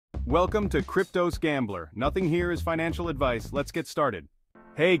Welcome to Crypto's Gambler. Nothing here is financial advice. Let's get started.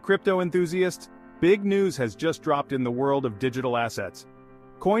 Hey, crypto enthusiasts! Big news has just dropped in the world of digital assets.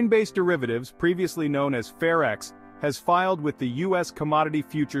 Coinbase Derivatives, previously known as FairX, has filed with the U.S. Commodity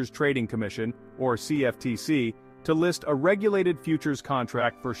Futures Trading Commission, or CFTC, to list a regulated futures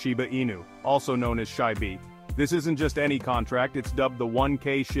contract for Shiba Inu, also known as Shib. This isn't just any contract, it's dubbed the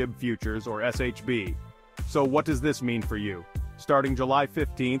 1K Shib Futures, or SHB. So what does this mean for you? Starting July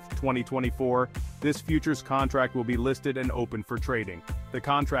 15, 2024, this futures contract will be listed and open for trading. The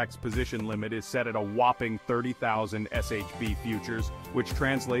contract's position limit is set at a whopping 30,000 SHB futures, which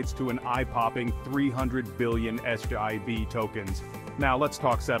translates to an eye-popping 300 billion SHIB tokens. Now let's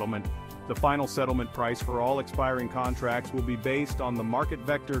talk settlement. The final settlement price for all expiring contracts will be based on the market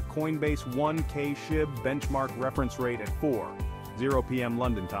vector Coinbase 1K Shib benchmark reference rate at 4:00 p.m.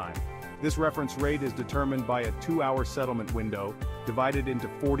 London time. This reference rate is determined by a 2-hour settlement window, divided into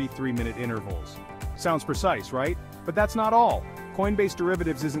 43-minute intervals. Sounds precise, right? But that's not all. Coinbase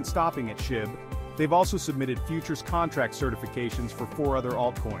Derivatives isn't stopping at Shib. They've also submitted futures contract certifications for 4 other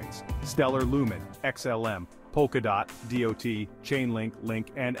altcoins: Stellar, Lumen, XLM, Polkadot, DOT, Chainlink,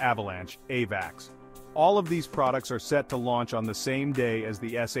 Link, and Avalanche, AVAX. All of these products are set to launch on the same day as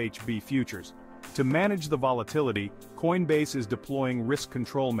the SHB futures. To manage the volatility, Coinbase is deploying risk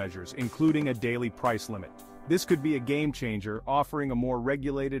control measures, including a daily price limit. This could be a game changer, offering a more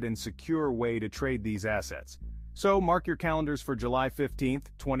regulated and secure way to trade these assets. So mark your calendars for July 15,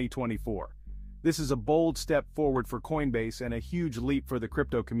 2024. This is a bold step forward for Coinbase and a huge leap for the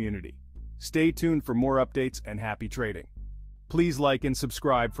crypto community. Stay tuned for more updates and happy trading. Please like and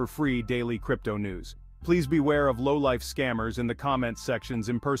subscribe for free daily crypto news. Please beware of low-life scammers in the comments sections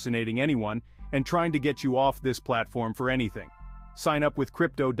impersonating anyone and trying to get you off this platform for anything. Sign up with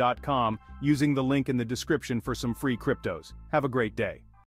Crypto.com using the link in the description for some free cryptos. Have a great day.